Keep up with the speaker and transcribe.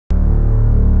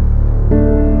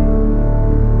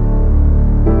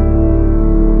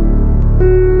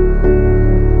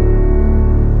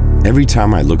Every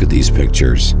time I look at these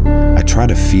pictures, I try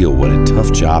to feel what a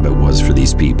tough job it was for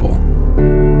these people.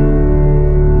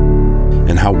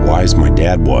 And how wise my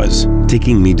dad was,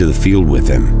 taking me to the field with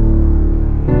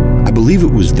him. I believe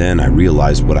it was then I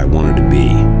realized what I wanted to be.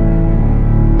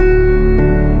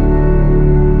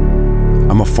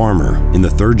 I'm a farmer in the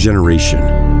third generation.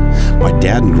 My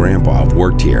dad and grandpa have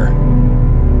worked here.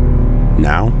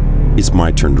 Now, it's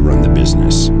my turn to run the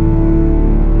business.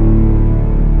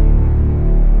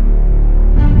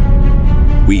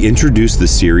 We introduced the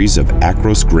series of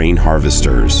Acros grain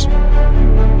harvesters,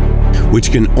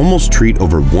 which can almost treat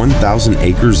over 1,000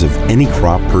 acres of any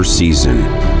crop per season.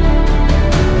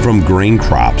 From grain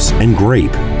crops and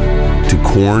grape to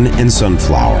corn and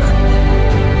sunflower.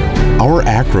 Our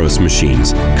Acros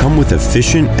machines come with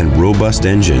efficient and robust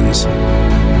engines.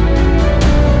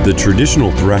 The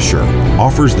traditional thresher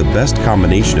offers the best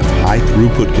combination of high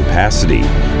throughput capacity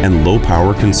and low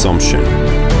power consumption.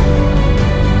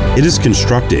 It is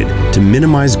constructed to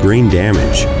minimize grain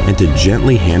damage and to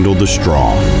gently handle the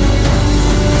straw.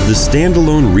 The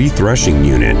standalone rethreshing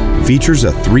unit features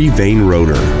a 3-vane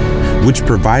rotor, which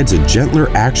provides a gentler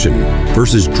action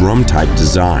versus drum-type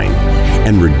design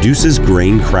and reduces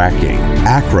grain cracking.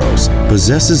 Acros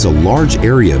possesses a large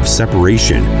area of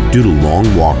separation due to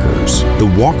long walkers.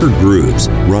 The walker grooves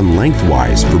run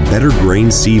lengthwise for better grain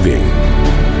sieving.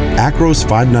 Acros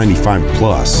 595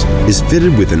 Plus is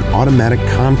fitted with an automatic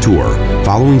contour.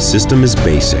 Following system is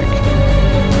basic.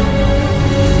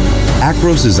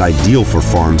 Acros is ideal for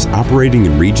farms operating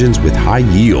in regions with high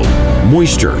yield,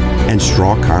 moisture, and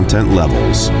straw content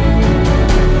levels.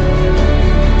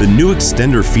 The new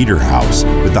extender feeder house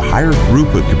with a higher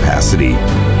throughput capacity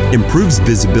improves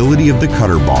visibility of the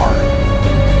cutter bar.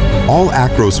 All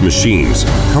Acros machines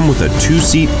come with a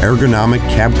 2-seat ergonomic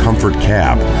cab comfort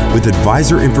cab with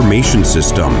advisor information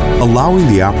system, allowing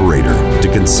the operator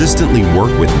to consistently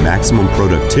work with maximum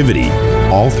productivity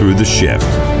all through the shift.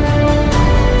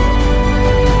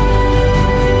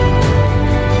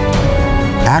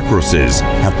 Acroses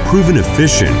have proven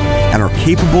efficient and are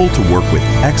capable to work with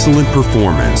excellent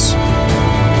performance.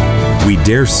 We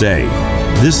dare say,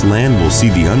 this land will see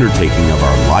the undertaking of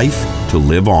our life to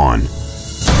live on.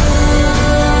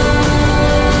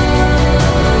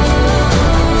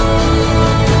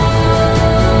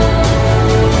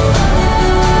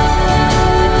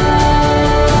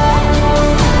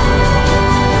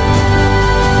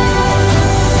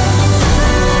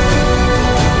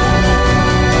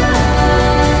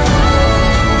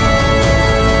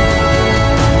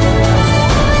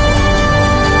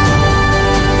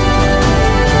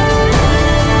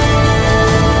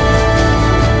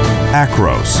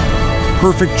 Acros,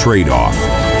 perfect trade-off.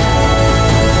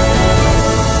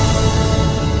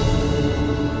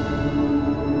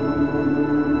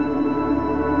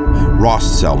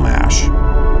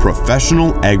 Rostselmash,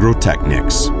 professional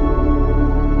agrotechnics.